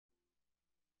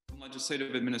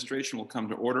Legislative administration will come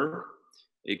to order.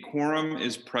 A quorum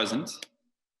is present.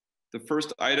 The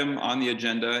first item on the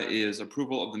agenda is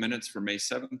approval of the minutes for May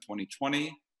 7th,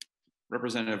 2020.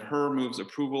 Representative Herr moves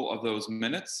approval of those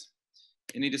minutes.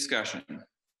 Any discussion?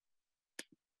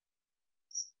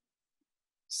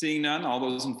 Seeing none, all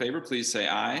those in favor, please say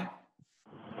aye.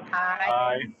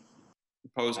 Aye.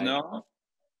 Opposed, no.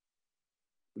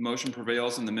 The motion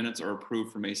prevails and the minutes are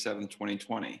approved for May 7th,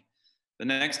 2020. The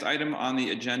next item on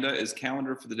the agenda is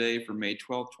calendar for the day for May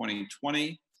 12th,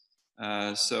 2020.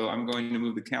 So I'm going to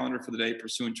move the calendar for the day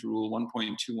pursuant to Rule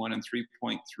 1.21 and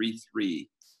 3.33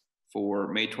 for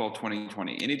May 12th,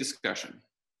 2020. Any discussion?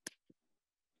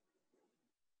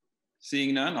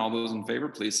 Seeing none, all those in favor,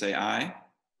 please say aye.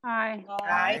 Aye.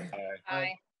 Aye.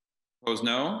 Aye. Opposed,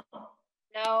 no.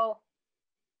 No.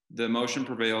 The motion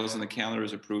prevails and the calendar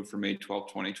is approved for May 12th,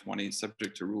 2020,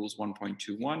 subject to Rules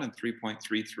 1.21 and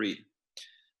 3.33.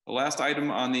 The last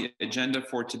item on the agenda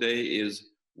for today is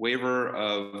waiver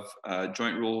of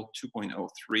Joint Rule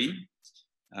 2.03.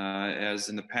 As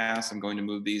in the past, I'm going to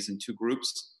move these in two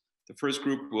groups. The first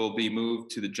group will be moved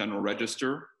to the General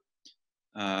Register.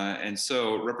 And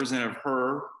so Representative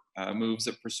Herr moves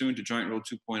that pursuant to Joint Rule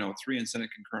 2.03 and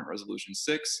Senate Concurrent Resolution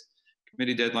 6,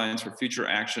 committee deadlines for future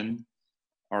action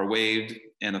are waived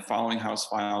and the following House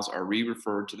files are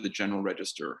re-referred to the General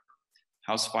Register.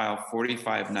 House File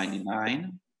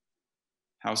 4599,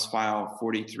 House File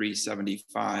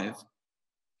 4375,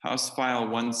 House File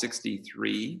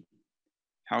 163,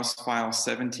 House File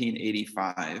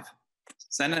 1785,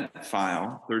 Senate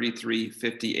File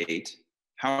 3358,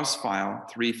 House File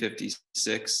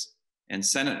 356, and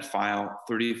Senate File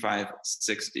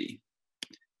 3560.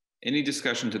 Any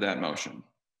discussion to that motion?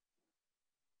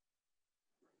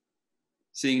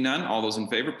 Seeing none, all those in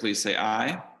favor, please say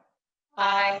aye.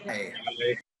 Aye.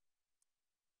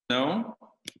 No.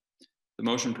 The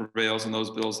motion prevails and those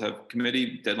bills have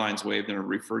committee deadlines waived and are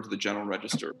referred to the General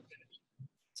Register.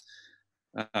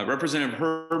 Representative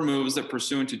Herr moves that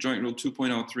pursuant to Joint Rule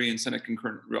 2.03 and Senate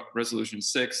Concurrent Resolution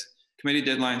 6, committee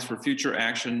deadlines for future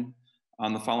action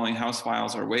on the following House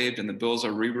files are waived and the bills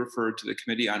are re-referred to the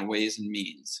Committee on Ways and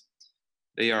Means.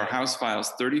 They are House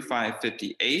Files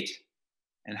 3558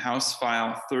 and House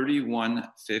File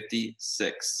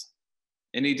 3156.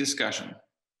 Any discussion?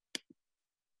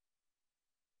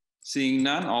 Seeing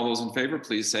none, all those in favor,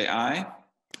 please say aye.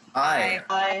 Aye.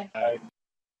 Aye.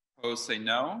 Opposed, say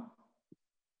no.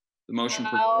 The motion,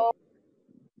 No.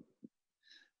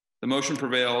 the motion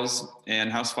prevails and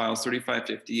House Files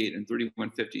 3558 and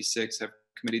 3156 have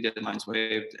committee deadlines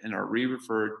waived and are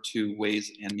re-referred to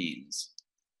Ways and Means.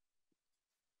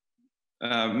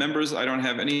 Members, I don't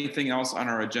have anything else on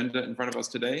our agenda in front of us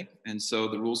today, and so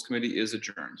the Rules Committee is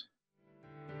adjourned.